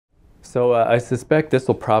So I suspect this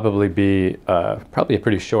will probably be probably a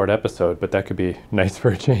pretty short episode, but that could be nice for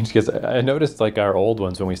a change because I noticed like our old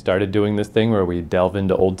ones when we started doing this thing where we delve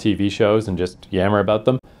into old TV shows and just yammer about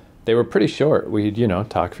them. They were pretty short. We'd,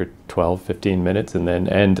 talk for 12, 15 minutes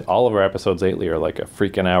and all of our episodes lately are like a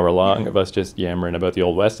freaking hour long of us just yammering about the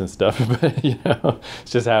Old West and stuff. But,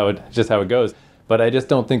 it's just how it goes. But I just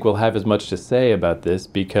don't think we'll have as much to say about this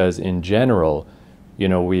because in general,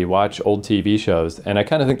 we watch old TV shows, and I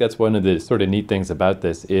kind of think that's one of the sort of neat things about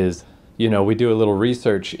this is, we do a little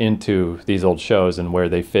research into these old shows and where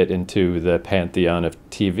they fit into the pantheon of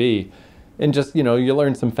TV, and just, you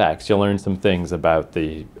learn some facts, you learn some things about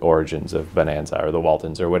the origins of Bonanza or the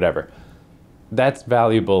Waltons or whatever. That's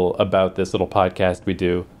valuable about this little podcast we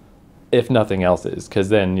do, if nothing else is, because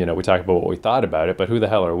then, we talk about what we thought about it, but who the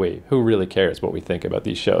hell are we? Who really cares what we think about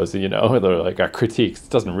these shows? They're like our critiques. It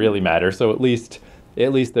doesn't really matter, so at least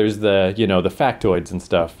there's the, the factoids and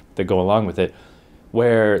stuff that go along with it.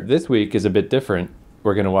 Where this week is a bit different.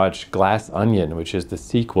 We're going to watch Glass Onion, which is the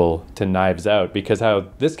sequel to Knives Out, because how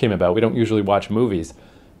this came about, we don't usually watch movies,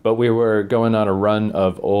 but we were going on a run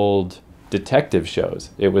of old detective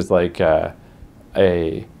shows. It was like a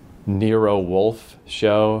Nero Wolfe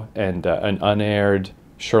show and an unaired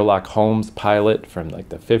Sherlock Holmes pilot from like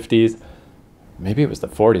the 50s. Maybe it was the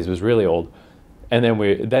 40s. It was really old. And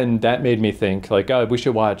then that made me think like, oh, we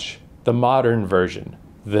should watch the modern version,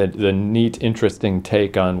 the neat, interesting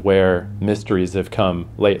take on where mysteries have come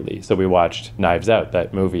lately. So we watched Knives Out,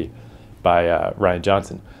 that movie by Rian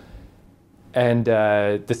Johnson, and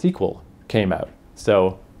the sequel came out.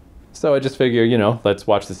 So I just figure, let's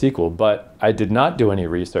watch the sequel. But I did not do any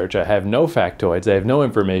research. I have no factoids. I have no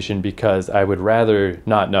information because I would rather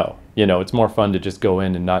not know. It's more fun to just go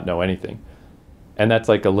in and not know anything, and that's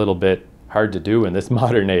like a little bit hard to do in this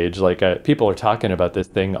modern age. Like people are talking about this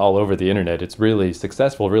thing all over the internet. It's really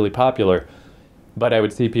successful, really popular. But I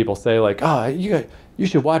would see people say like, oh, you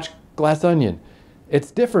should watch Glass Onion.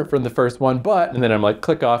 It's different from the first one, but, and then I'm like,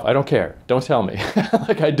 click off. I don't care. Don't tell me.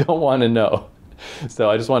 Like, I don't want to know. So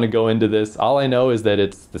I just want to go into this. All I know is that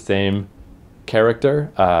it's the same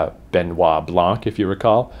character, Benoit Blanc, if you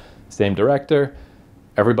recall, same director.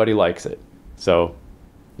 Everybody likes it. So,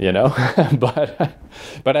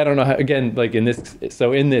 but I don't know how, again, like in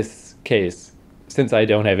this case, since I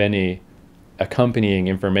don't have any accompanying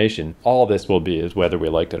information, all this will be is whether we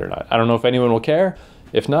liked it or not. I don't know if anyone will care.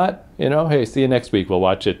 If not, hey, see you next week. We'll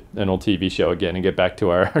watch an old TV show again and get back to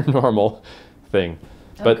our normal thing.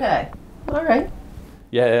 But, okay. All right.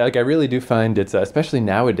 Yeah, like I really do find it's, especially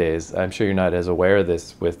nowadays, I'm sure you're not as aware of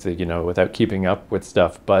this with, without keeping up with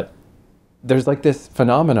stuff, but there's like this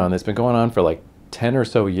phenomenon that's been going on for like 10 or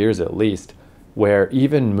so years at least, where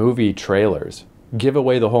even movie trailers give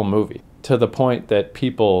away the whole movie to the point that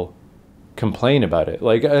people complain about it.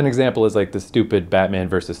 Like an example is like the stupid Batman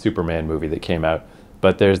versus Superman movie that came out.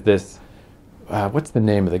 But there's this, what's the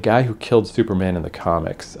name of the guy who killed Superman in the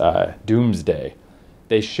comics? Doomsday.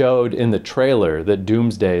 They showed in the trailer that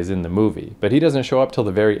Doomsday is in the movie, but he doesn't show up till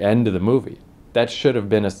the very end of the movie. That should have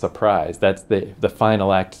been a surprise. That's the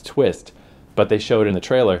final act twist, but they showed it in the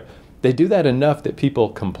trailer. They do that enough that people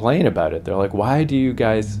complain about it. They're like, why do you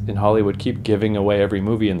guys in Hollywood keep giving away every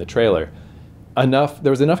movie in the trailer?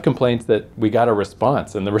 There was enough complaints that we got a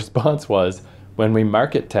response. And the response was, when we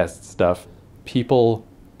market test stuff, people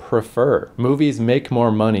prefer. Movies make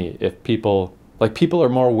more money if people are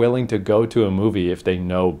more willing to go to a movie if they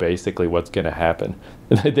know basically what's going to happen.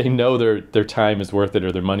 They know their time is worth it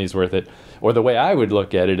or their money's worth it. Or the way I would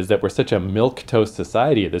look at it is that we're such a milquetoast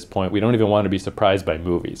society at this point, we don't even want to be surprised by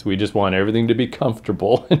movies. We just want everything to be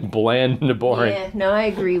comfortable and bland and boring. Yeah, no, I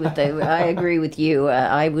agree with I agree with you.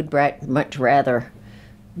 I would much rather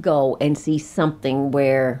go and see something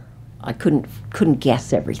where I couldn't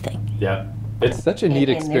guess everything. Yeah, it's such a neat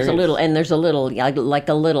experience. There's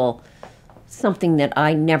a little something that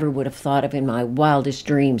I never would have thought of in my wildest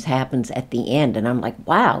dreams happens at the end, and I'm like,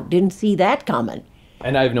 wow, didn't see that coming.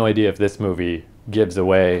 And I have no idea if this movie gives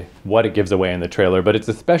away what it gives away in the trailer, but it's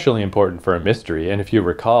especially important for a mystery. And if you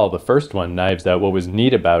recall the first one, Knives Out, what was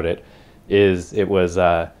neat about it is it was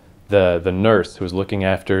the nurse who was looking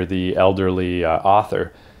after the elderly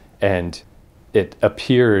author, and it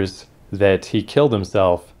appears that he killed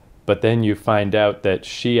himself, but then you find out that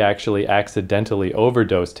she actually accidentally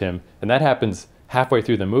overdosed him, and that happens halfway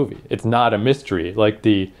through the movie. It's not a mystery,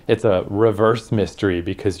 it's a reverse mystery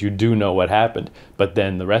because you do know what happened, but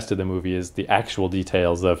then the rest of the movie is the actual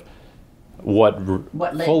details of what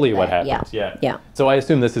happened. Yeah. So I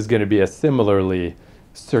assume this is going to be a similarly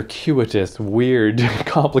circuitous, weird,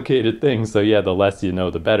 complicated thing. So yeah, the less you know,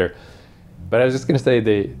 the better. But I was just going to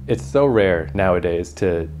say, it's so rare nowadays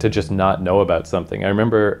to just not know about something. I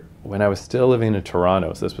remember when I was still living in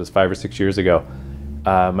Toronto, so this was 5 or 6 years ago,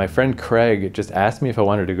 my friend Craig just asked me if I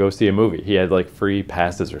wanted to go see a movie. He had like free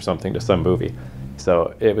passes or something to some movie.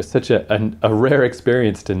 So it was such a rare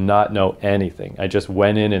experience to not know anything. I just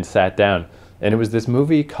went in and sat down. And it was this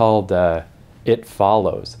movie called It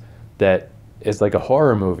Follows that is like a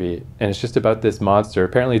horror movie. And it's just about this monster.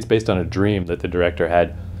 Apparently it's based on a dream that the director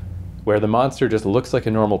had, where the monster just looks like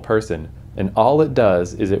a normal person. And all it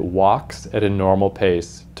does is it walks at a normal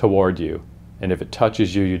pace toward you. And if it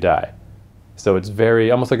touches you, you die. So it's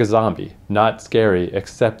very, almost like a zombie, not scary,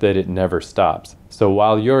 except that it never stops. So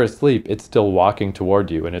while you're asleep, it's still walking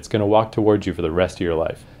toward you, and it's going to walk toward you for the rest of your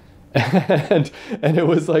life. and it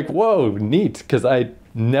was like, whoa, neat, because I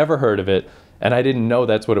never heard of it, and I didn't know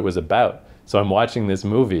that's what it was about. So I'm watching this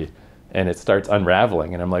movie, and it starts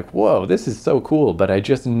unraveling, and I'm like, whoa, this is so cool, but I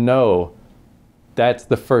just know that's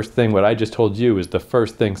the first thing. What I just told you is the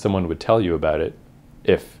first thing someone would tell you about it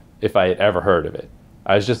if I had ever heard of it.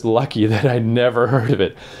 I was just lucky that I never heard of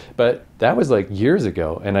it. But that was like years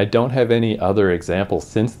ago, and I don't have any other examples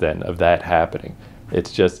since then of that happening.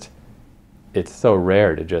 It's so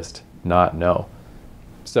rare to just not know.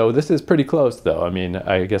 So this is pretty close, though. I mean,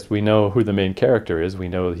 I guess we know who the main character is. We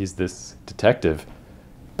know he's this detective,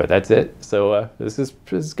 but that's it. So this is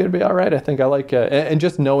going to be all right. I think I like and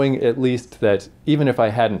just knowing at least that even if I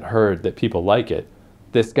hadn't heard that people like it,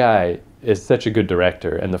 this guy is such a good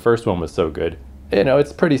director, and the first one was so good. You know,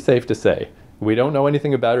 it's pretty safe to say. We don't know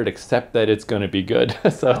anything about it except that it's going to be good.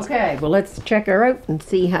 So okay, well, let's check her out and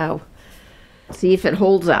see if it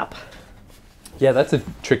holds up. Yeah, that's a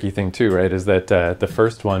tricky thing too, right? Is that the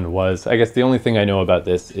first one was, I guess the only thing I know about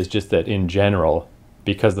this is just that in general,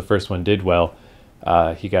 because the first one did well,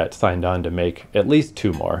 he got signed on to make at least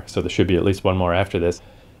 2 more. So there should be at least 1 more after this.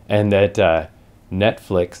 And that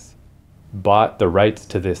Netflix bought the rights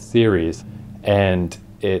to this series, and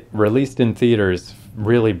it released in theaters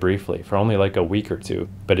really briefly for only like a week or 2,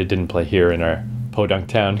 but it didn't play here in our podunk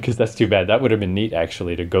town because that's too bad. That would have been neat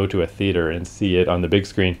actually to go to a theater and see it on the big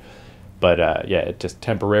screen. But yeah, it just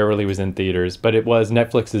temporarily was in theaters, but it was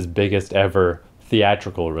Netflix's biggest ever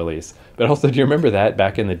theatrical release. But also, do you remember that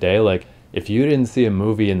back in the day? Like if you didn't see a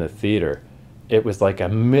movie in the theater, it was like a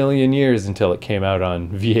million years until it came out on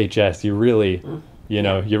VHS. You really,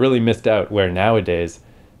 you really missed out, where nowadays,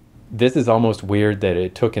 this is almost weird that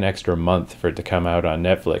it took an extra month for it to come out on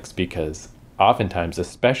Netflix, because oftentimes,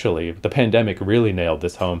 especially, the pandemic really nailed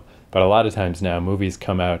this home, but a lot of times now movies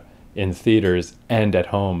come out in theaters and at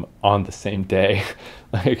home on the same day.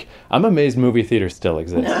 Like, I'm amazed movie theaters still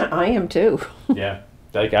exist. I am too. Yeah.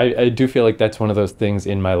 Like, I do feel like that's one of those things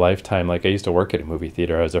in my lifetime. Like, I used to work at a movie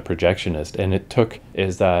theater. I was a projectionist, and it took,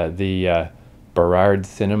 the Burrard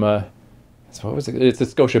Cinema. So what was it? It's a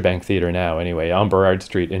Scotiabank Theater now, anyway, on Burrard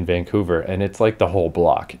Street in Vancouver, and it's like the whole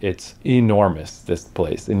block. It's enormous, this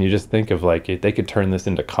place, and you just think of like they could turn this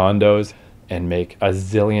into condos and make $1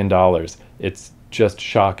 zillion. It's just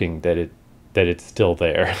shocking that it's still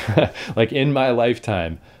there. Like in my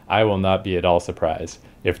lifetime, I will not be at all surprised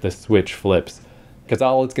if the switch flips, because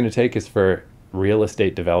all it's going to take is for real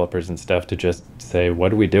estate developers and stuff to just say,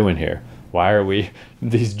 "What are we doing here? Why are we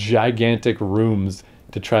these gigantic rooms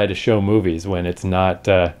to try to show movies when it's not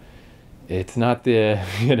the,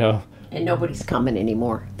 And nobody's coming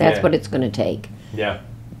anymore. That's what it's going to take. Yeah.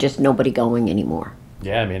 Just nobody going anymore.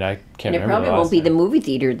 Yeah, I mean, I can't And it remember probably the won't last be the time. movie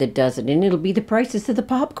theater that does it, and it'll be the prices of the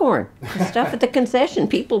popcorn. The stuff at the concession.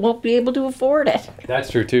 People won't be able to afford it.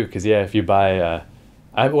 That's true too, because if you buy,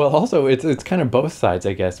 also it's kind of both sides,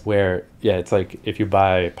 I guess. Where it's like if you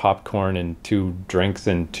buy popcorn and 2 drinks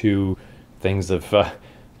and 2 things of,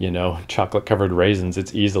 chocolate covered raisins,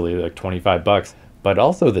 it's easily like $25. But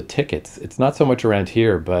also the tickets. It's not so much around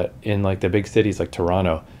here, but in like the big cities like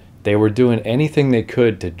Toronto, they were doing anything they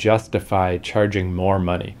could to justify charging more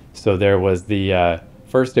money. So there was the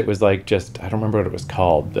first, it was like just, I don't remember what it was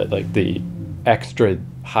called, but like the extra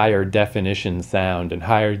higher definition sound and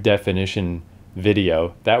higher definition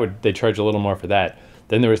video. They charge a little more for that.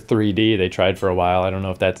 Then there was 3D they tried for a while. I don't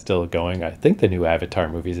know if that's still going. I think the new Avatar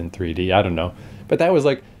movie's in 3D. I don't know. But that was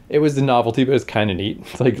like, it was a novelty, but it was kind of neat.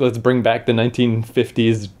 It's like, let's bring back the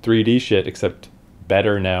 1950s 3D shit, except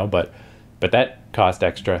better now. But that cost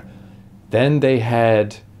extra. Then they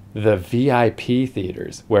had the VIP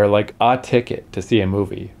theaters, where like a ticket to see a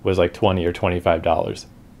movie was like $20 or $25.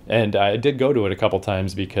 And I did go to it a couple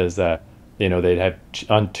times because, they'd have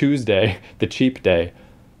on Tuesday, the cheap day,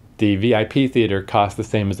 the VIP theater cost the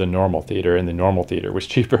same as a normal theater, and the normal theater was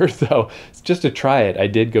cheaper. So just to try it, I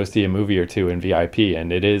did go see a movie or two in VIP,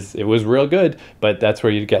 and it was real good. But that's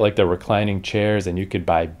where you'd get like the reclining chairs, and you could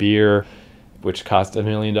buy beer, which cost $1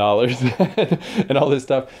 million, and all this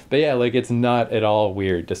stuff. But yeah, like it's not at all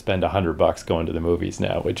weird to spend $100 going to the movies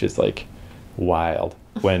now, which is like wild.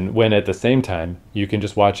 When at the same time you can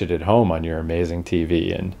just watch it at home on your amazing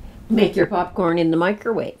TV and make your popcorn in the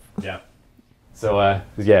microwave. Yeah. So,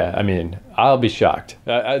 yeah, I mean, I'll be shocked.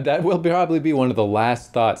 That will probably be one of the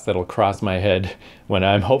last thoughts that'll cross my head when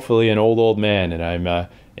I'm hopefully an old man and I'm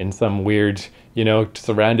in some weird,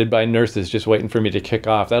 surrounded by nurses just waiting for me to kick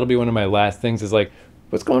off. That'll be one of my last things is like,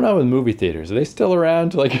 what's going on with movie theaters? Are they still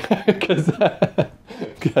around? Like, because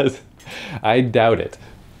I doubt it.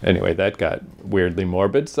 Anyway, that got weirdly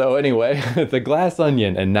morbid. So anyway, The Glass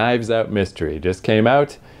Onion, a Knives Out mystery, just came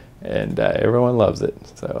out, and everyone loves it.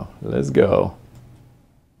 So let's go.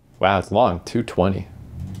 Wow, it's long, 2:20.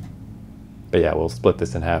 But yeah, we'll split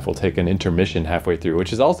this in half. We'll take an intermission halfway through,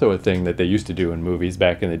 which is also a thing that they used to do in movies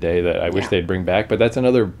back in the day that I wish they'd bring back. But that's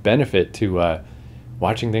another benefit to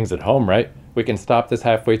watching things at home, right? We can stop this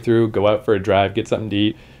halfway through, go out for a drive, get something to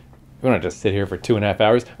eat. We don't just sit here for 2.5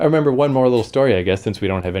 hours. I remember one more little story, I guess, since we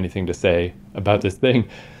don't have anything to say about this thing,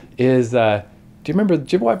 is,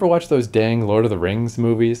 did you ever watch those dang Lord of the Rings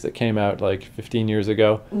movies that came out like 15 years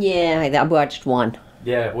ago? Yeah, I watched one.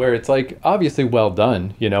 Yeah, where it's like obviously well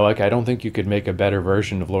done, like I don't think you could make a better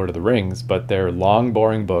version of Lord of the Rings, but they're long,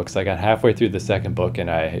 boring books. I got halfway through the second book and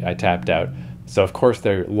I tapped out. So of course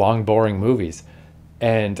they're long, boring movies.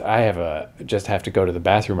 And I just have to go to the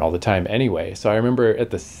bathroom all the time anyway. So I remember at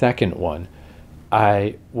the second one,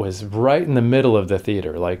 I was right in the middle of the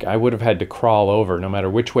theater. Like I would have had to crawl over, no matter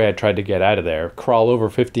which way I tried to get out of there, crawl over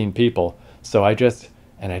 15 people. So I just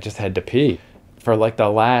had to pee for like the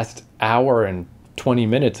last hour and 20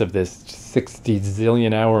 minutes of this 60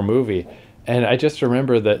 zillion hour movie. And I just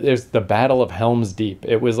remember that there's the Battle of Helm's Deep.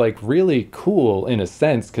 It was like really cool in a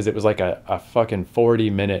sense because it was like a fucking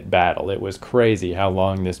 40-minute battle. It was crazy how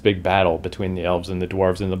long this big battle between the elves and the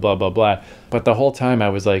dwarves and the blah, blah, blah. But the whole time I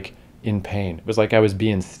was like in pain. It was like I was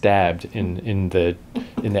being stabbed in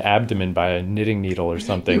the abdomen by a knitting needle or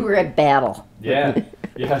something. You were at battle. Yeah.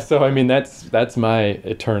 Yeah, so I mean that's my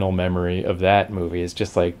eternal memory of that movie is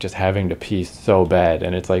just having to pee so bad,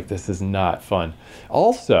 and it's like this is not fun.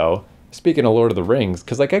 Also, speaking of Lord of the Rings,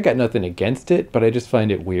 because like I got nothing against it, but I just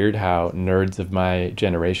find it weird how nerds of my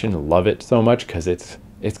generation love it so much because it's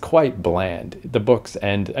quite bland. The books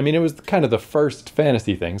and I mean it was kind of the first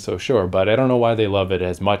fantasy thing, so sure, but I don't know why they love it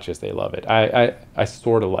as much as they love it. I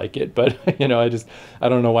sort of like it, but I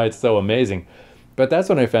don't know why it's so amazing. But that's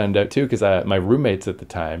when I found out too, because my roommates at the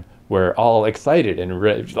time were all excited and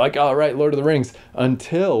like, all right, Lord of the Rings,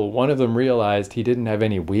 until one of them realized he didn't have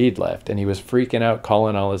any weed left, and he was freaking out,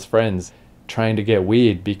 calling all his friends, trying to get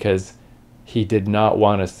weed because he did not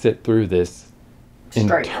want to sit through this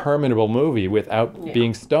interminable movie without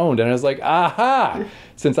being stoned. And I was like, aha,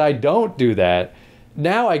 since I don't do that,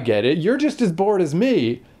 now I get it. You're just as bored as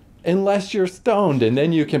me, unless you're stoned, and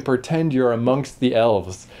then you can pretend you're amongst the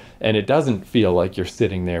elves. And it doesn't feel like you're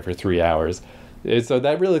sitting there for 3 hours. So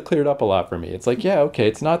that really cleared up a lot for me. It's like, yeah, okay,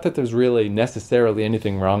 it's not that there's really necessarily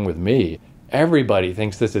anything wrong with me. Everybody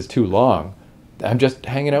thinks this is too long. I'm just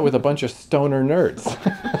hanging out with a bunch of stoner nerds.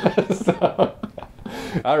 So,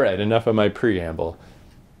 all right, enough of my preamble.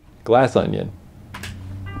 Glass Onion.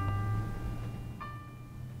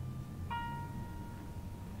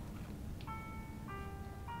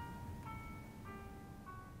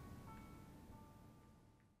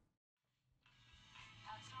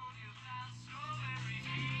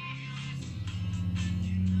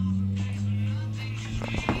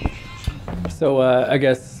 So I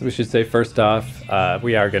guess we should say first off,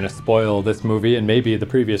 we are going to spoil this movie and maybe the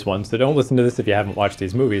previous one, so don't listen to this if you haven't watched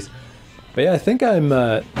these movies. But yeah, I think I'm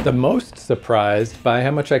the most surprised by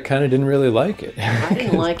how much I kind of didn't really like it. I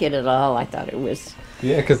didn't like it at all. I thought it was...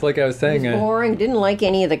 Yeah, because like I was saying... It was boring, didn't like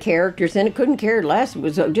any of the characters, and it couldn't care less. It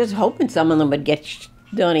was just hoping some of them would get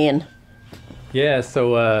done in. Yeah,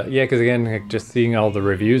 so, yeah, because again, just seeing all the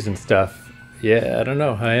reviews and stuff, yeah, I don't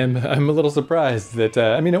know. I'm a little surprised that,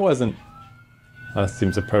 I mean, it wasn't...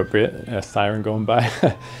 seems appropriate. A siren going by.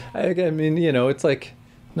 I mean, it's like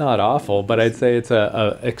not awful, but I'd say it's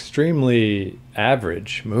a extremely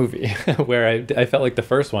average movie where I felt like the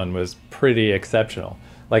first one was pretty exceptional.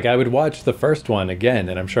 Like I would watch the first one again,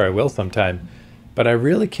 and I'm sure I will sometime, but I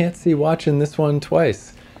really can't see watching this one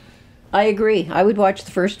twice. I agree. I would watch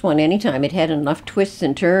the first one anytime. It had enough twists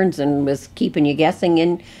and turns and was keeping you guessing,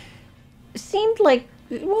 and seemed like,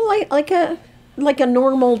 well, like a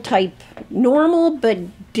normal but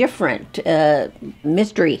different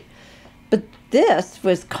mystery. But this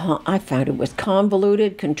was, I found it was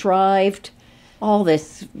convoluted, contrived, all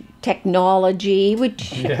this technology,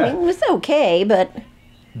 which I mean, was okay, but...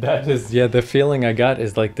 That is, yeah, the feeling I got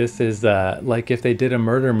is like this is like if they did a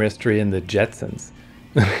murder mystery in the Jetsons.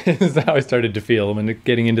 Is how I started to feel when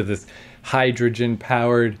getting into this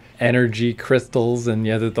hydrogen-powered energy crystals, and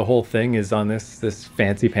yeah, that the whole thing is on this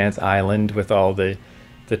fancy pants island with all the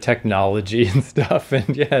technology and stuff,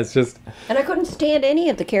 and yeah, it's just... And I couldn't stand any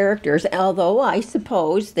of the characters, although I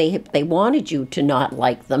suppose they wanted you to not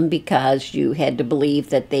like them because you had to believe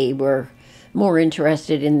that they were more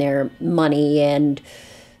interested in their money and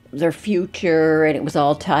their future, and it was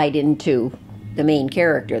all tied into the main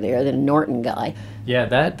character there, the Norton guy. Yeah,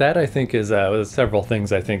 that I think is several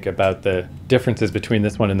things I think about the differences between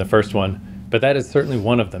this one and the first one, but that is certainly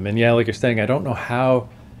one of them. And yeah, like you're saying, I don't know how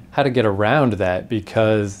to get around that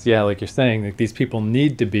because, yeah, like you're saying, like these people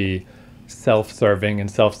need to be self-serving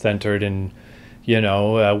and self-centered and, you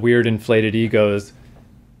know, weird inflated egos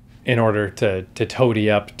in order to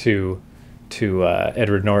toady up to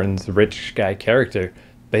Edward Norton's rich guy character.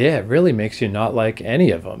 But yeah, it really makes you not like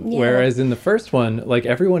any of them. Yeah. Whereas in the first one, like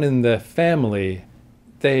everyone in the family,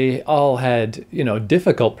 they all had, you know,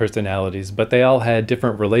 difficult personalities, but they all had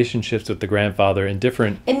different relationships with the grandfather and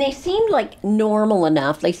different... And they seemed like normal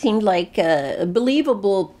enough. They seemed like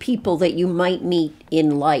believable people that you might meet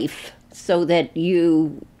in life so that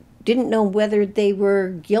you didn't know whether they were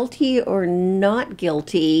guilty or not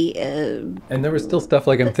guilty. And there was still stuff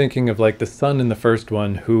like I'm thinking of like the son in the first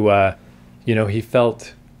one who, you know, he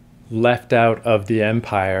felt left out of the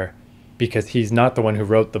empire because he's not the one who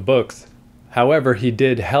wrote the books. However, he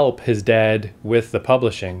did help his dad with the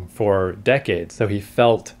publishing for decades, so he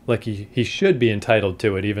felt like he should be entitled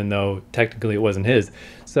to it, even though technically it wasn't his.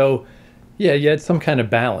 So, yeah, you had some kind of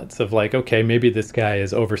balance of like, okay, maybe this guy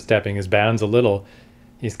is overstepping his bounds a little.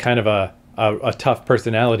 He's kind of a tough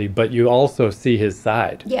personality, but you also see his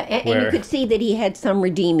side. Yeah, and you could see that he had some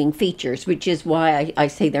redeeming features, which is why I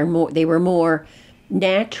say they were more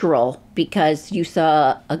natural, because you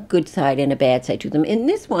saw a good side and a bad side to them. In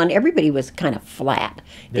this one, everybody was kind of flat.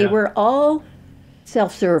 They were all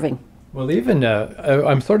self-serving. Well, even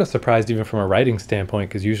I'm sort of surprised even from a writing standpoint,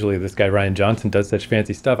 because usually this guy Rian Johnson does such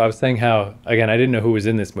fancy stuff. I was saying how, again, I didn't know who was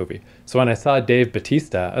in this movie. So when I saw Dave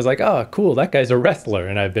Bautista, I was like, oh, cool, that guy's a wrestler,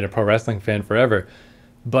 and I've been a pro wrestling fan forever.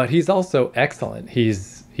 But he's also excellent.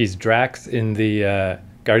 He's Drax in the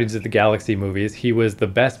Guardians of the Galaxy movies. He was the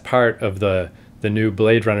best part of the new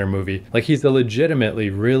Blade Runner movie. Like, he's a legitimately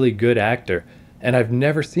really good actor, and I've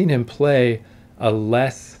never seen him play a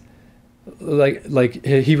less like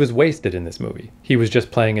he was wasted in this movie. He was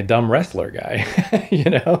just playing a dumb wrestler guy, you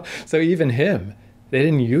know. So even him, they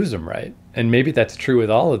didn't use him right, and maybe that's true with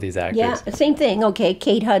all of these actors. Yeah, same thing. Okay,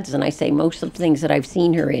 Kate Hudson. I say most of the things that I've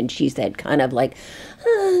seen her in, she's that kind of like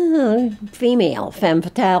female, femme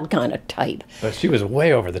fatale kind of type. But she was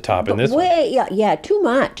way over the top in this one. Yeah, too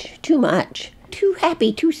much. Too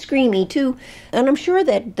happy, too screamy, and I'm sure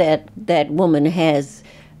that woman has,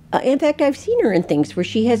 in fact, I've seen her in things where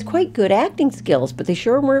she has quite good acting skills, but they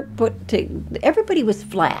sure weren't put to, everybody was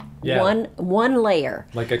flat. Yeah. One layer.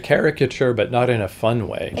 Like a caricature, but not in a fun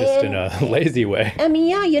way, just in a lazy way. I mean,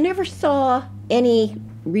 yeah, you never saw any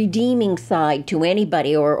redeeming side to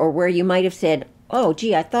anybody, or where you might have said, oh,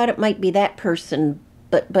 gee, I thought it might be that person,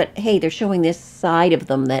 but hey, they're showing this side of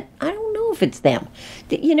them that I don't know if it's them.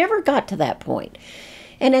 You never got to that point.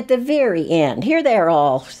 And at the very end, here they're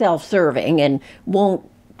all self-serving and won't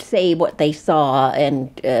say what they saw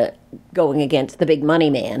and going against the big money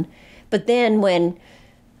man. But then when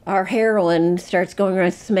our heroine starts going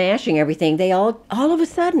around smashing everything, they all of a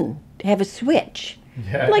sudden have a switch.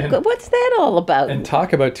 Yeah, like, what's that all about? And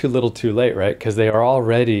talk about too little too late, right? Because they are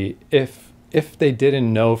already, if they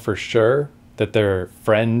didn't know for sure that their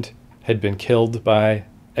friend had been killed by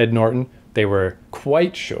Ed Norton, they were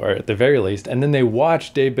quite sure at the very least, and then they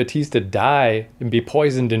watched Dave Bautista die and be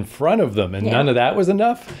poisoned in front of them, and none of that was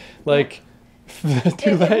enough. Like,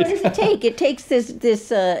 too late. What does it take? It takes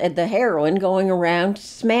the heroine going around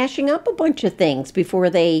smashing up a bunch of things before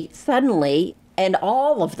they suddenly, and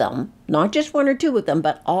all of them, not just one or two of them,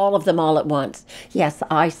 but all of them all at once. Yes,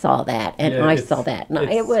 I saw that, and I saw that. And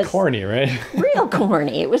it was corny, right? Real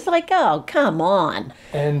corny. It was like, oh, come on.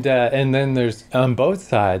 And then there's, on both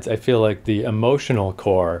sides, I feel like the emotional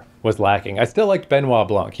core was lacking. I still liked Benoit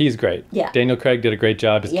Blanc. He's great. Yeah. Daniel Craig did a great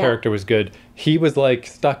job. His character was good. He was like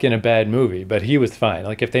stuck in a bad movie, but he was fine.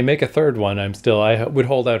 Like if they make a third one, I would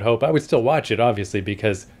hold out hope. I would still watch it, obviously,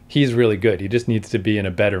 because he's really good. He just needs to be in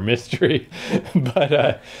a better mystery.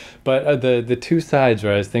 but the two sides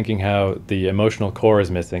where I was thinking how the emotional core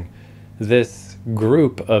is missing, this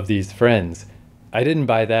group of these friends, I didn't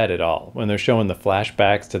buy that at all. When they're showing the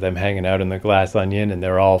flashbacks to them hanging out in the Glass Onion and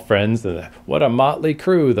they're all friends. And what a motley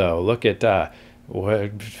crew, though. Look at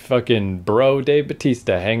fucking bro Dave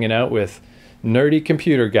Bautista hanging out with nerdy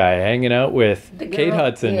computer guy, hanging out with Kate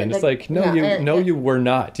Hudson. And it's like, you were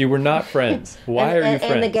not. You were not friends. Why are you friends?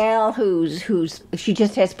 And the gal who's she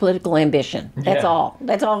just has political ambition. That's all.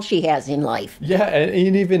 That's all she has in life. Yeah,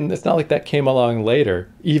 and even, it's not like that came along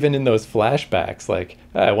later. Even in those flashbacks, like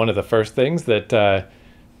one of the first things that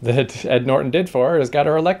Ed Norton did for her is got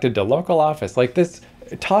her elected to local office. Like this,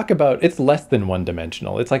 talk about, it's less than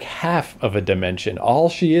one-dimensional. It's like half of a dimension. All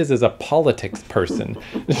she is a politics person.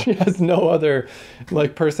 She has no other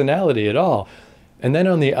like personality at all. And then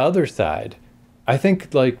on the other side, I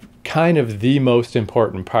think like kind of the most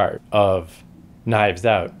important part of Knives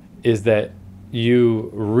Out is that you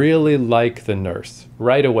really like the nurse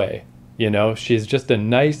right away. You know, she's just a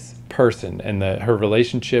nice person, and her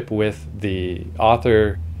relationship with the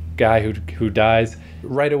author guy who dies,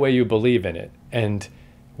 right away you believe in it. And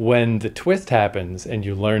when the twist happens and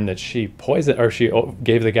you learn that she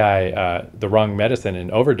gave the guy the wrong medicine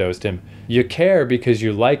and overdosed him, you care because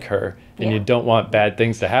you like her and you don't want bad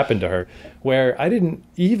things to happen to her. Where I didn't,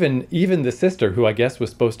 even the sister, who I guess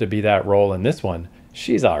was supposed to be that role in this one,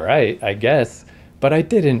 she's all right, I guess. But I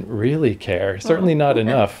didn't really care. Certainly not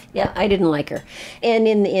enough. Yeah, I didn't like her. And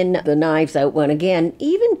in the Knives Out one, again,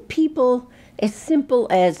 even people as simple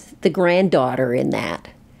as the granddaughter in that,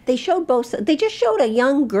 they just showed a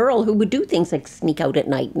young girl who would do things like sneak out at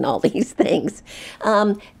night and all these things.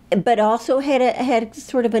 But also had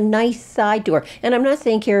sort of a nice side to her. And I'm not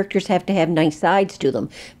saying characters have to have nice sides to them,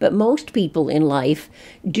 but most people in life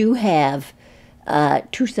do have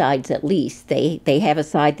two sides at least. They have a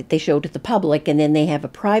side that they show to the public, and then they have a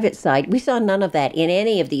private side. We saw none of that in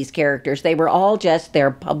any of these characters. They were all just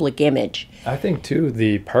their public image. I think, too,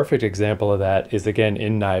 the perfect example of that is, again,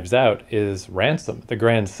 in Knives Out, is Ransom, the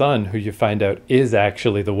grandson, who you find out is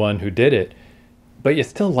actually the one who did it. But you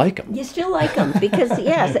still like him. You still like him because,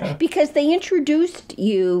 yes, because they introduced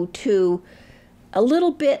you to a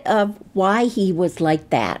little bit of why he was like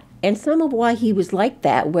that. And some of why he was like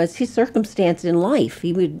that was his circumstance in life.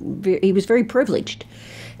 He was very privileged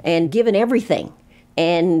and given everything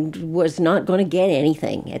and was not going to get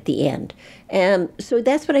anything at the end. And so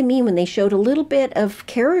that's what I mean when they showed a little bit of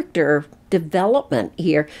character development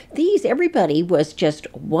here. Everybody was just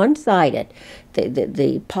one-sided.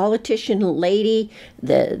 The politician lady,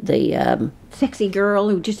 the sexy girl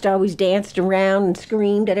who just always danced around and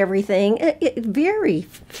screamed at everything. Very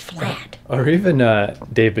flat. Or even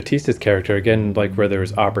Dave Bautista's character, again, like where there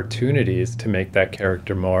was opportunities to make that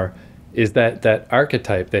character more, is that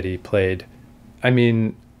archetype that he played. I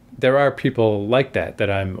mean, there are people like that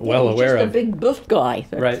I'm well aware of. Just a big buff guy.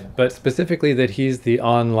 Right, but specifically that he's the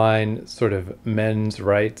online sort of men's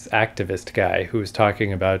rights activist guy who's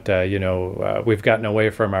talking about, we've gotten away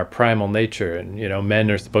from our primal nature and, men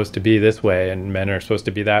are supposed to be this way and men are supposed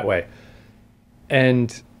to be that way.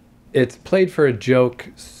 And it's played for a joke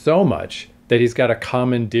so much that he's got a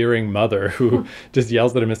commandeering mother who just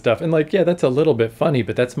yells at him and stuff. And that's a little bit funny,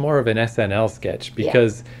 but that's more of an SNL sketch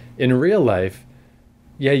because in real life,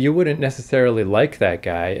 you wouldn't necessarily like that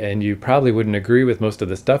guy, and you probably wouldn't agree with most of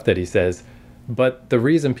the stuff that he says. But the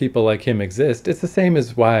reason people like him exist, it's the same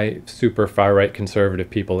as why super far-right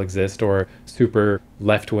conservative people exist or super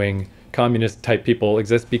left-wing communist-type people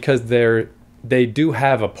exist, because they do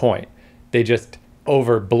have a point. They just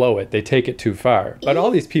overblow it. They take it too far. But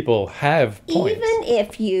all these people have points. Even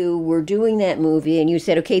if you were doing that movie and you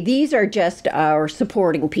said, okay, these are just our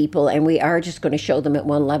supporting people and we are just going to show them at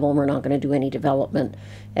one level and we're not going to do any development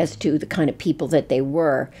as to the kind of people that they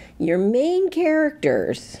were, your main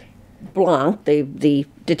characters, Blanc, the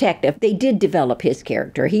detective, they did develop his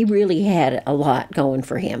character. He really had a lot going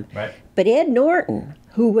for him. Right. But Ed Norton,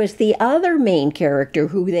 who was the other main character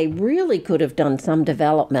who they really could have done some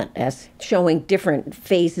development as showing different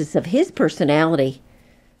phases of his personality.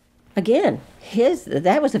 Again,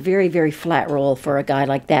 that was a very, very flat role for a guy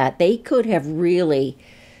like that. They could have really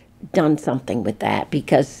done something with that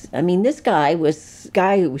because, this guy was a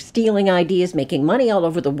guy who was stealing ideas, making money all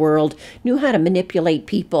over the world, knew how to manipulate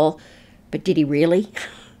people, but did he really?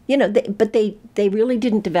 But they really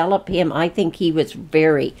didn't develop him. I think he was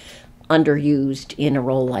very underused in a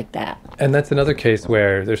role like that. And that's another case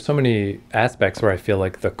where there's so many aspects where I feel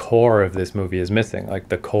like the core of this movie is missing. Like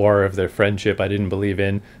the core of their friendship I didn't believe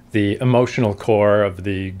in. The emotional core of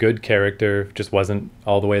the good character just wasn't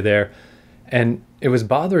all the way there. And it was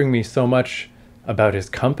bothering me so much about his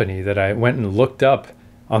company that I went and looked up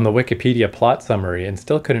on the Wikipedia plot summary and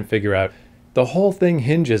still couldn't figure out. The whole thing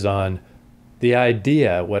hinges on the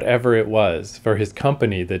idea, whatever it was, for his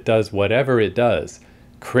company that does whatever it does.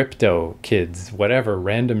 Crypto kids, whatever,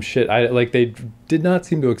 random shit. They did not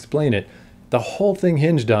seem to explain it. The whole thing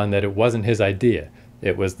hinged on that it wasn't his idea.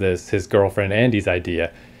 It was his girlfriend Andy's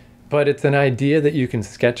idea. But it's an idea that you can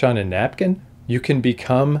sketch on a napkin. You can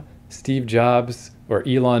become Steve Jobs or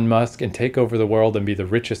Elon Musk and take over the world and be the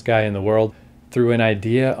richest guy in the world through an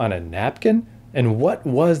idea on a napkin? And what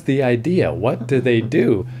was the idea? What did they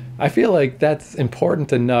do? I feel like that's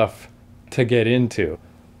important enough to get into.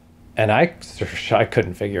 And I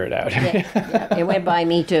couldn't figure it out. Yeah, it went by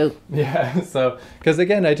me too. Yeah, so, because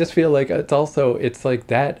again, I just feel like it's like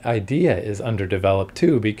that idea is underdeveloped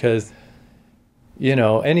too, because,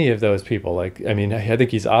 any of those people, I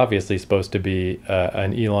think he's obviously supposed to be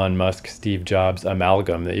an Elon Musk, Steve Jobs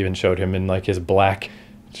amalgam. They even showed him in like his black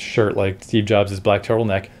shirt, like Steve Jobs' black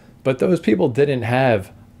turtleneck. But those people didn't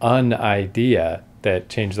have an idea that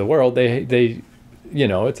changed the world. They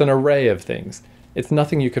it's an array of things. It's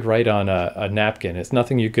nothing you could write on a napkin. It's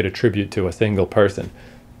nothing you could attribute to a single person.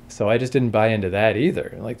 So I just didn't buy into that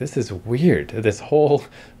either. Like, this is weird.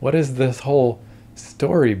 What is this whole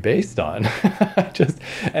story based on?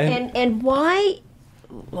 And why,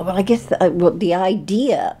 well, I guess the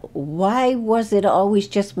idea, why was it always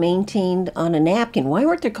just maintained on a napkin? Why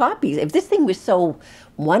weren't there copies? If this thing was so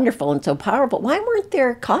wonderful and so powerful, why weren't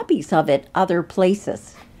there copies of it other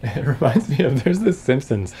places? It reminds me of, there's this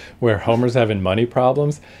Simpsons where Homer's having money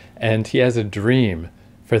problems and he has a dream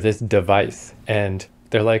for this device. And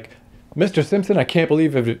they're like, Mr. Simpson, I can't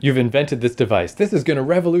believe you've invented this device. This is going to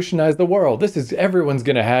revolutionize the world. Everyone's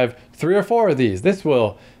going to have 3 or 4 of these. This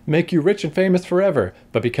will make you rich and famous forever.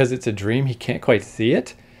 But because it's a dream, he can't quite see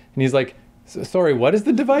it. And he's like, sorry, what is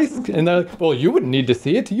the device? And they're like, well, you wouldn't need to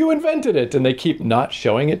see it. You invented it. And they keep not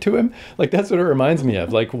showing it to him. Like, that's what it reminds me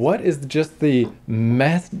of. Like, what is just the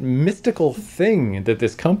mystical thing that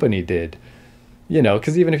this company did?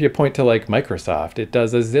 Because even if you point to like Microsoft, it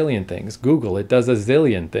does a zillion things. Google, it does a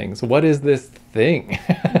zillion things. What is this thing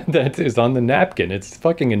that is on the napkin? It's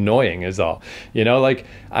fucking annoying is all.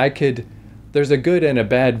 There's a good and a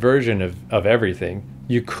bad version of everything.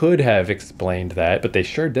 You could have explained that, but they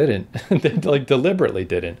sure didn't. They deliberately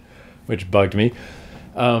didn't, which bugged me.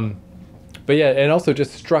 But yeah, and also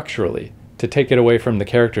just structurally, to take it away from the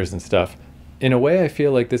characters and stuff, in a way I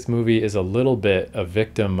feel like this movie is a little bit a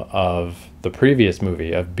victim of the previous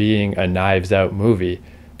movie, of being a Knives Out movie,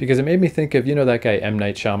 because it made me think of, that guy M.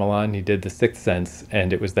 Night Shyamalan. He did The Sixth Sense,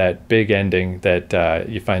 and it was that big ending that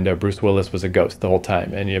you find out Bruce Willis was a ghost the whole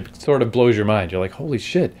time, and it sort of blows your mind. You're like, holy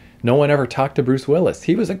shit, no one ever talked to Bruce Willis.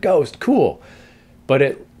 He was a ghost, cool. But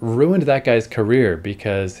it ruined that guy's career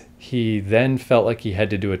because he then felt like he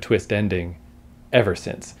had to do a twist ending ever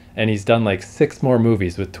since. And he's done like 6 more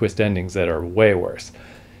movies with twist endings that are way worse.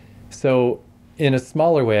 So in a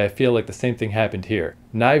smaller way, I feel like the same thing happened here.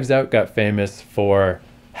 Knives Out got famous for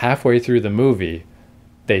halfway through the movie,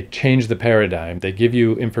 they change the paradigm. They give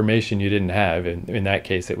you information you didn't have. And in that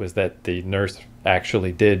case, it was that the nurse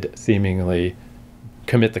actually did seemingly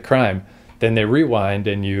commit the crime. Then they rewind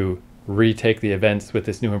and you retake the events with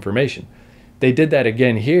this new information. They did that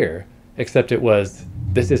again here, except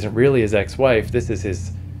this isn't really his ex-wife. This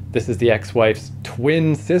is the ex-wife's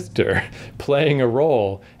twin sister playing a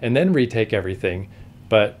role, and then retake everything.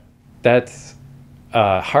 But that's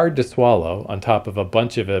hard to swallow on top of a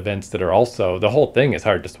bunch of events that are also, the whole thing is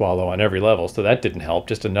hard to swallow on every level. So that didn't help,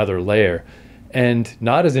 just another layer. And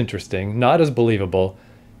not as interesting, not as believable.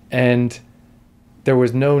 And there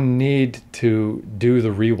was no need to do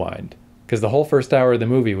the rewind, because the whole first hour of the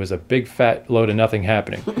movie was a big fat load of nothing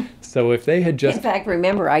happening. So if they had just... In fact,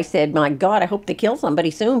 remember, I said, my God, I hope they kill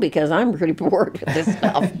somebody soon, because I'm pretty bored with this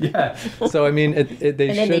stuff. Yeah. So, I mean, they and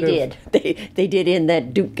then they did. They did in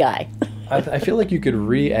that Duke guy. I feel like you could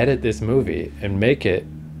re-edit this movie and make it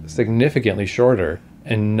significantly shorter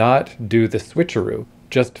and not do the switcheroo.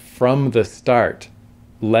 Just from the start,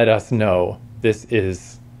 let us know this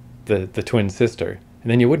is the twin sister. And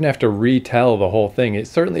then you wouldn't have to retell the whole thing. It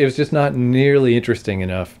was just not nearly interesting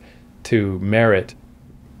enough to merit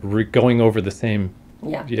going over the same.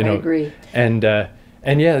 Yeah, I agree. And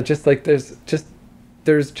yeah, just like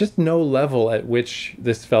there's just no level at which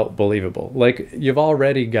this felt believable. Like, you've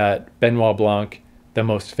already got Benoit Blanc the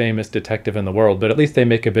most famous detective in the world, but at least they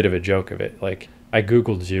make a bit of a joke of it. Like, I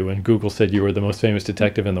Googled you and Google said you were the most famous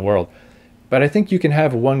detective in the world. But I think you can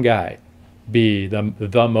have one guy be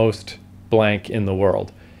the most blank in the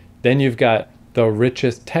world. Then you've got the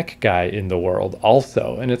richest tech guy in the world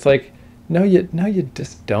also. And it's like, no, you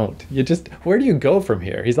just don't. You just, where do you go from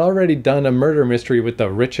here? He's already done a murder mystery with the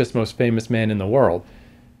richest, most famous man in the world.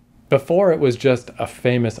 Before it was just a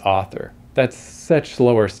famous author. That's such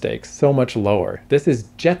lower stakes, so much lower. This is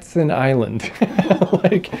Jetson Island.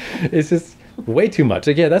 Like, it's just way too much.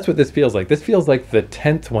 Like, yeah, that's what this feels like. This feels like the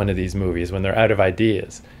 10th one of these movies when they're out of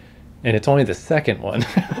ideas. And it's only the second one.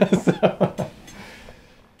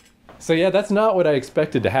 So yeah, that's not what I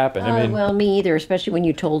expected to happen. I mean, well, me either, especially when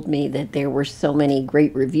you told me that there were so many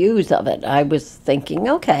great reviews of it. I was thinking,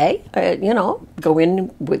 okay, go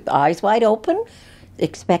in with eyes wide open,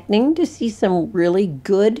 expecting to see some really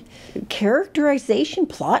good characterization,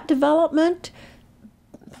 plot development.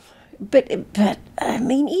 But I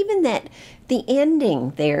mean, even that, the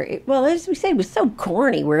ending there, well, as we said, was so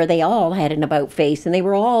corny, where they all had an about face and they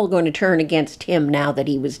were all going to turn against him now that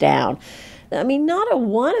he was down. I mean, not a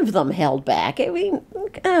one of them held back. I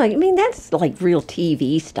mean, that's like real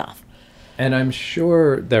TV stuff. And I'm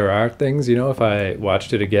sure there are things, if I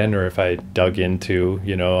watched it again or if I dug into,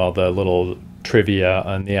 all the little trivia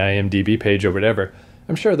on the IMDb page or whatever,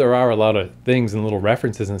 I'm sure there are a lot of things and little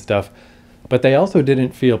references and stuff, but they also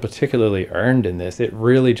didn't feel particularly earned in this. It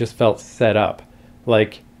really just felt set up.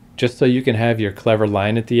 Like, just so you can have your clever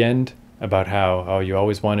line at the end about how you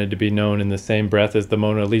always wanted to be known in the same breath as the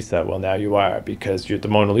Mona Lisa. Well, now you are, because the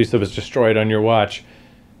Mona Lisa was destroyed on your watch.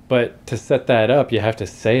 But to set that up, you have to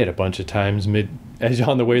say it a bunch of times as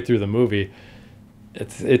on the way through the movie.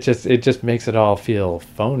 It just makes it all feel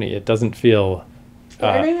phony. It doesn't feel.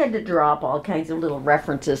 And they had to drop all kinds of little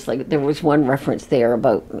references. Like, there was one reference there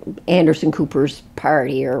about Anderson Cooper's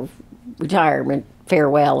party or retirement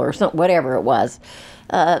farewell or something, whatever it was.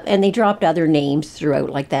 And they dropped other names throughout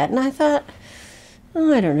like that. And I thought,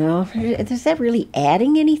 I don't know, is that really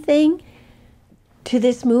adding anything to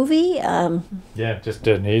this movie? Yeah, just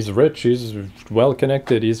he's rich, he's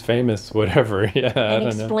well-connected, he's famous, whatever. Yeah, and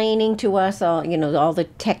explaining to us all, all the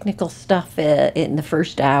technical stuff in the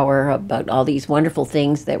first hour about all these wonderful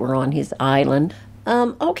things that were on his island.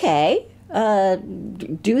 Okay,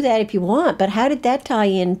 do that if you want, but how did that tie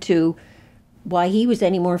into why he was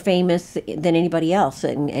any more famous than anybody else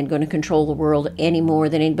and going to control the world any more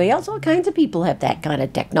than anybody else? All kinds of people have that kind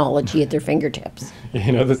of technology at their fingertips.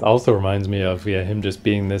 This also reminds me of him just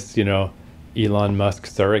being this, Elon Musk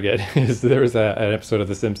surrogate. There was an episode of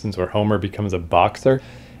The Simpsons where Homer becomes a boxer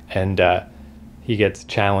and he gets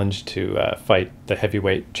challenged to fight the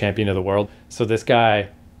heavyweight champion of the world. So this guy,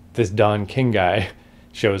 this Don King guy,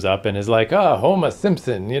 shows up and is like, Homer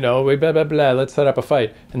Simpson, blah, blah, blah, let's set up a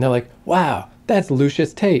fight. And they're like, wow, that's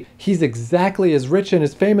Lucius Tate. He's exactly as rich and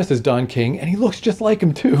as famous as Don King, and he looks just like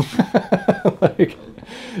him too.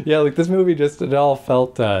 This movie it all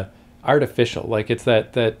felt artificial. Like, it's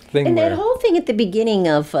that thing and where... that whole thing at the beginning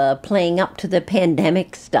of playing up to the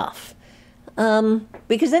pandemic stuff.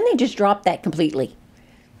 Because then they just dropped that completely.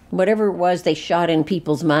 Whatever it was they shot in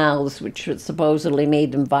people's mouths, which supposedly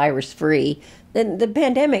made them virus-free. Then the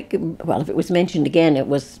pandemic, well, if it was mentioned again, it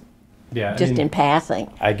was in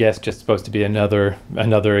passing. I guess just supposed to be another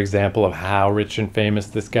example of how rich and famous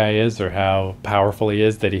this guy is, or how powerful he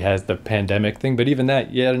is that he has the pandemic thing. But even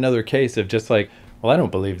that, yet another case of just like, well, I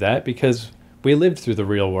don't believe that because we lived through the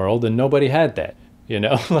real world and nobody had that.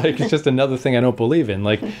 It's just another thing I don't believe in.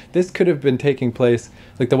 Like, this could have been taking place,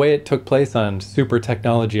 like the way it took place on Super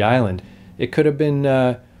Technology Island, it could have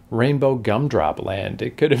been Rainbow Gumdrop Land.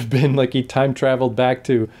 It could have been like he time traveled back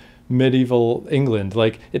to medieval England.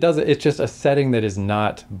 Like, it's just a setting that is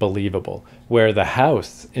not believable. Where the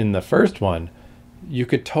house in the first one, you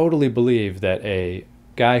could totally believe that a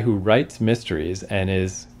guy who writes mysteries and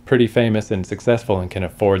is pretty famous and successful and can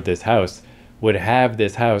afford this house would have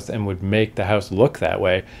this house and would make the house look that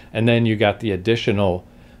way. And then you got the additional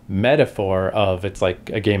metaphor of it's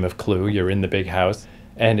like a game of Clue. You're in the big house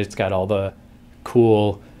and it's got all the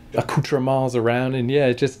cool accoutrements around. And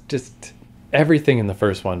yeah, just everything in the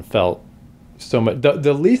first one felt so much.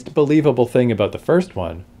 The least believable thing about the first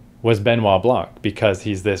one was Benoit Blanc, because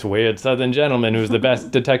he's this weird Southern gentleman who's the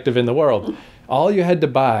best detective in the world. All you had to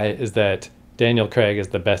buy is that Daniel Craig is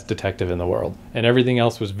the best detective in the world, and everything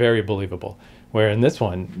else was very believable. Where in this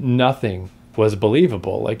one, nothing was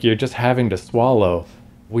believable. Like, you're just having to swallow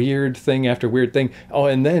weird thing after weird thing. Oh,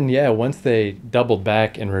 and then, yeah, once they doubled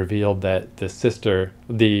back and revealed that the sister,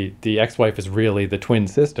 the ex-wife is really the twin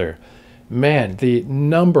sister, man, the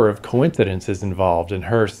number of coincidences involved and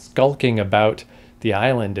her skulking about the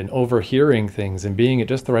island and overhearing things and being at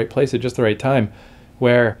just the right place at just the right time.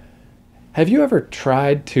 Where, have you ever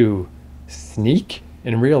tried to sneak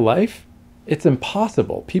in real life? It's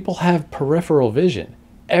impossible. People have peripheral vision.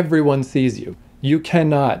 Everyone sees you. You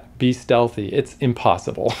cannot be stealthy. It's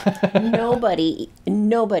impossible. Nobody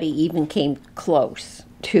even came close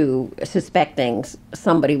to suspecting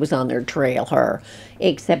somebody was on their trail, her,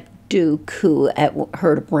 except Duke, who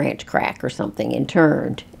heard a branch crack or something and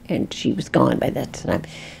turned, and she was gone by that time.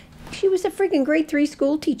 She was a freaking grade 3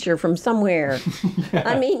 school teacher from somewhere. Yeah.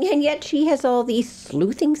 I mean, and yet she has all these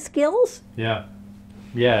sleuthing skills. Yeah.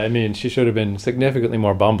 Yeah, I mean, she should have been significantly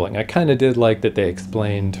more bumbling. I kind of did like that they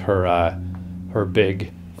explained her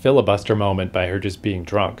big filibuster moment by her just being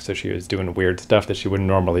drunk. So she was doing weird stuff that she wouldn't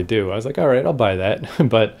normally do. I was like, all right, I'll buy that.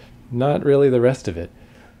 But not really the rest of it.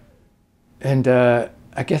 And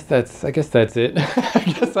I guess that's it.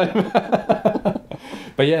 I guess I'm...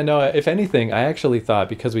 But yeah, no, if anything, I actually thought,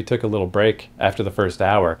 because we took a little break after the first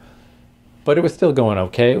hour, but it was still going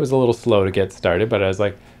okay. It was a little slow to get started, but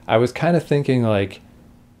I was kind of thinking, like,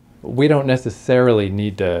 we don't necessarily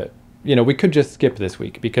need to, we could just skip this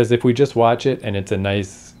week, because if we just watch it and it's a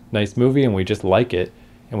nice movie and we just like it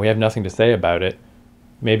and we have nothing to say about it,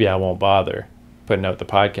 maybe I won't bother putting out the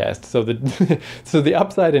podcast. So the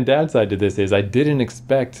upside and downside to this is I didn't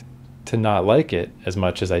expect to not like it as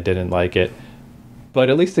much as I didn't like it. But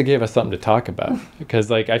at least it gave us something to talk about. Because,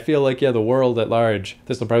 like, I feel like, yeah, the world at large,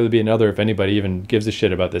 this will probably be another, if anybody even gives a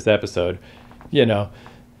shit about this episode,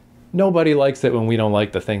 nobody likes it when we don't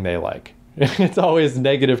like the thing they like. It's always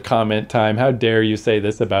negative comment time. How dare you say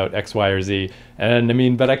this about X, Y, or Z? And I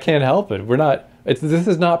mean, but I can't help it. This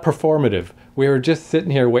is not performative. We were just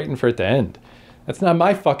sitting here waiting for it to end. That's not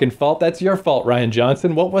my fucking fault. That's your fault, Rian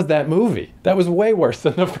Johnson. What was that movie? That was way worse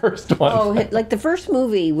than the first one. Oh, like the first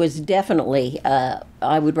movie was definitely,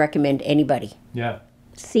 I would recommend anybody. Yeah.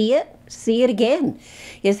 See it again.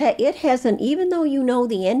 It hasn't, even though you know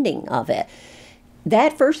the ending of it,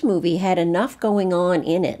 that first movie had enough going on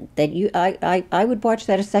in it that I would watch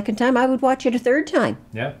that a second time. I would watch it a third time.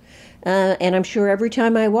 Yeah. And I'm sure every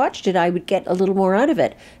time I watched it, I would get a little more out of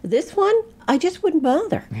it. This one, I just wouldn't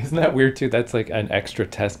bother. Isn't that weird, too? That's like an extra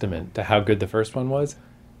testament to how good the first one was.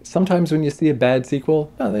 Sometimes when you see a bad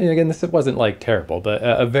sequel, again, this wasn't like terrible, but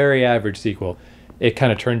a very average sequel, it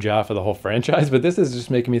kind of turned you off of the whole franchise. But this is just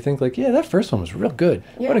making me think, like, yeah, that first one was real good.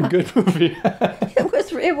 Yeah. What a good movie.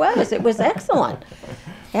 It was excellent.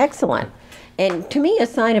 Excellent. And to me, a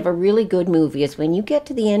sign of a really good movie is when you get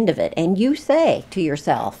to the end of it and you say to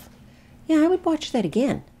yourself, yeah, I would watch that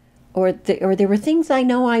again. Or there were things I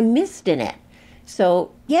know I missed in it.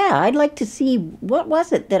 So, yeah, I'd like to see what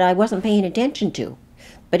was it that I wasn't paying attention to.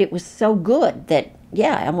 But it was so good that,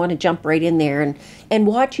 yeah, I want to jump right in there and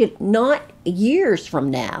watch it not years from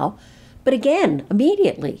now, but again,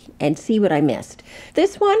 immediately, and see what I missed.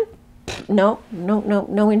 This one,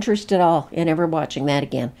 no interest at all in ever watching that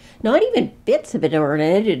again. Not even bits of it or an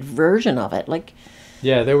edited version of it. Like,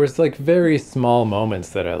 yeah, there was like very small moments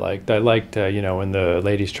that I liked. I liked, when the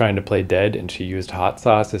lady's trying to play dead and she used hot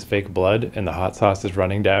sauce as fake blood and the hot sauce is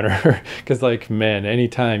running down her. Because, like, man,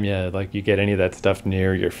 anytime, you get any of that stuff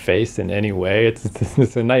near your face in any way,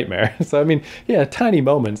 it's a nightmare. So, I mean, yeah, tiny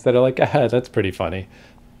moments that are like, that's pretty funny.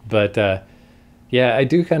 But, yeah, I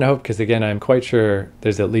do kind of hope, because, again, I'm quite sure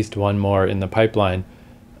there's at least one more in the pipeline.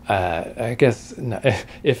 I guess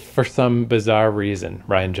if for some bizarre reason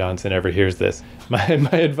Rian Johnson ever hears this, my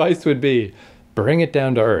advice would be bring it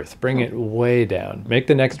down to earth. Bring it way down. Make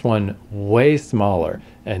the next one way smaller.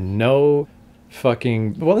 And no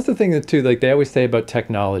fucking... Well, that's the thing that, too, like they always say about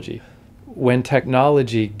technology. When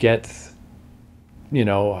technology gets,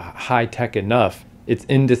 high-tech enough, it's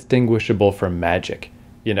indistinguishable from magic,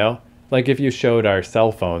 Like if you showed our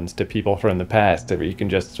cell phones to people from the past, where you can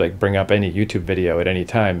just like bring up any YouTube video at any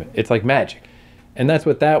time, it's like magic. And that's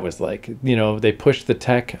what that was like. They pushed the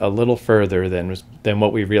tech a little further than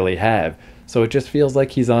what we really have. So it just feels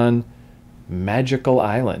like he's on Magical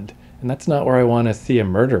Island. And that's not where I want to see a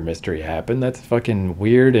murder mystery happen. That's fucking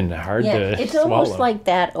weird and hard to it's swallow. Almost like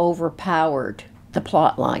that overpowered the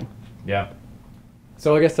plot line. Yeah.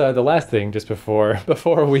 So I guess the last thing, just before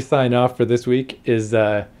we sign off for this week, is...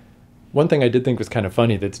 one thing I did think was kind of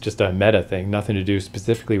funny that's just a meta thing, nothing to do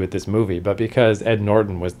specifically with this movie, but because Ed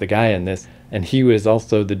Norton was the guy in this, and he was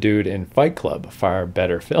also the dude in Fight Club, a far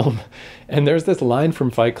better film. And there's this line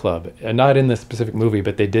from Fight Club, not in the specific movie,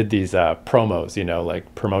 but they did these promos,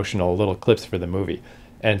 like promotional little clips for the movie.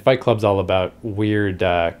 And Fight Club's all about weird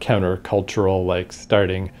countercultural, like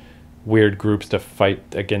starting weird groups to fight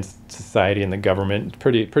against society and the government.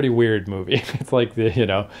 Pretty weird movie. It's like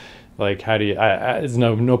Like, how do you? There's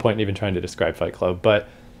no point in even trying to describe Fight Club. But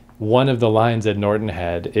one of the lines Ed Norton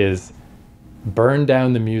had is, "Burn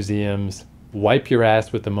down the museums, wipe your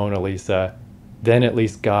ass with the Mona Lisa, then at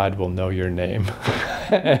least God will know your name."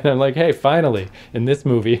 And I'm like, hey, finally, in this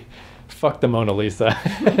movie, fuck the Mona Lisa.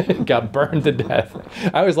 Got burned to death.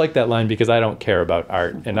 I always like that line because I don't care about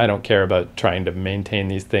art and I don't care about trying to maintain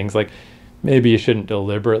these things. Like, maybe you shouldn't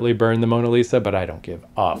deliberately burn the Mona Lisa, but I don't give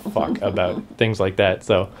a fuck about things like that.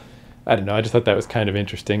 So I don't know. I just thought that was kind of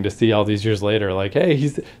interesting to see all these years later. Like, hey,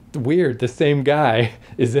 he's weird. The same guy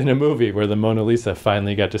is in a movie where the Mona Lisa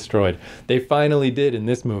finally got destroyed. They finally did in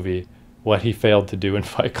this movie what he failed to do in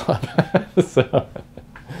Fight Club. So,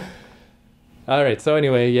 all right. So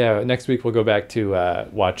anyway, yeah, next week we'll go back to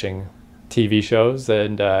watching TV shows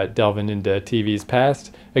and delving into TV's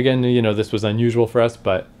past. Again, this was unusual for us,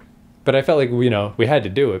 but I felt like, we had to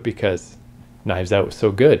do it because Knives Out was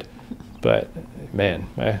so good. But man,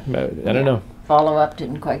 I don't know. Follow-up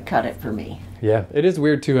didn't quite cut it for me. Yeah, it is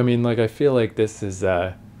weird too. I mean, like, I feel like this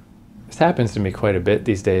happens to me quite a bit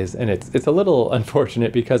these days, and it's a little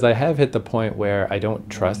unfortunate because I have hit the point where I don't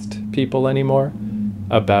trust people anymore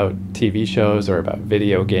about TV shows or about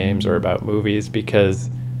video games or about movies because,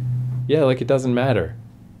 yeah, like, it doesn't matter.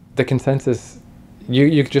 The consensus,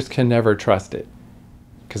 you just can never trust it.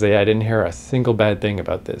 Because I didn't hear a single bad thing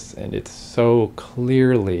about this, and it's so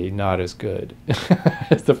clearly not as good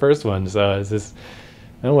as the first one. So it's just,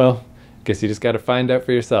 oh well, guess you just got to find out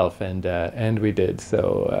for yourself, and we did.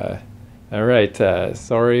 So, all right,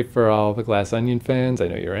 sorry for all the Glass Onion fans. I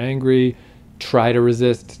know you're angry. Try to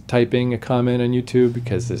resist typing a comment on YouTube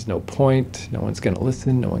because there's no point. No one's gonna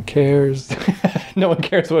listen. No one cares. No one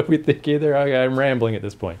cares what we think either. I'm rambling at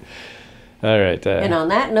this point. All right. And on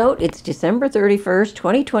that note, it's December 31st,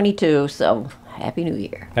 2022, so Happy New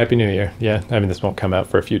Year. Happy New Year. Yeah, I mean, this won't come out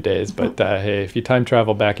for a few days, but hey, if you time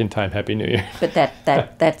travel back in time, Happy New Year. But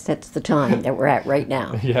that sets the time that we're at right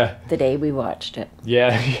now. Yeah. The day we watched it.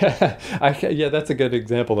 Yeah, yeah, that's a good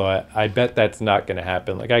example, though. I bet that's not going to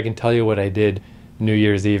happen. Like, I can tell you what I did New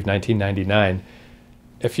Year's Eve, 1999.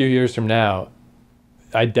 A few years from now,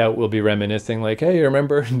 I doubt we'll be reminiscing like, hey,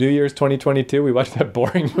 remember New Year's 2022? We watched that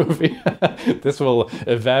boring movie. This will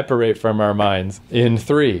evaporate from our minds in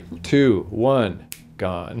 3, 2, 1,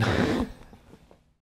 gone.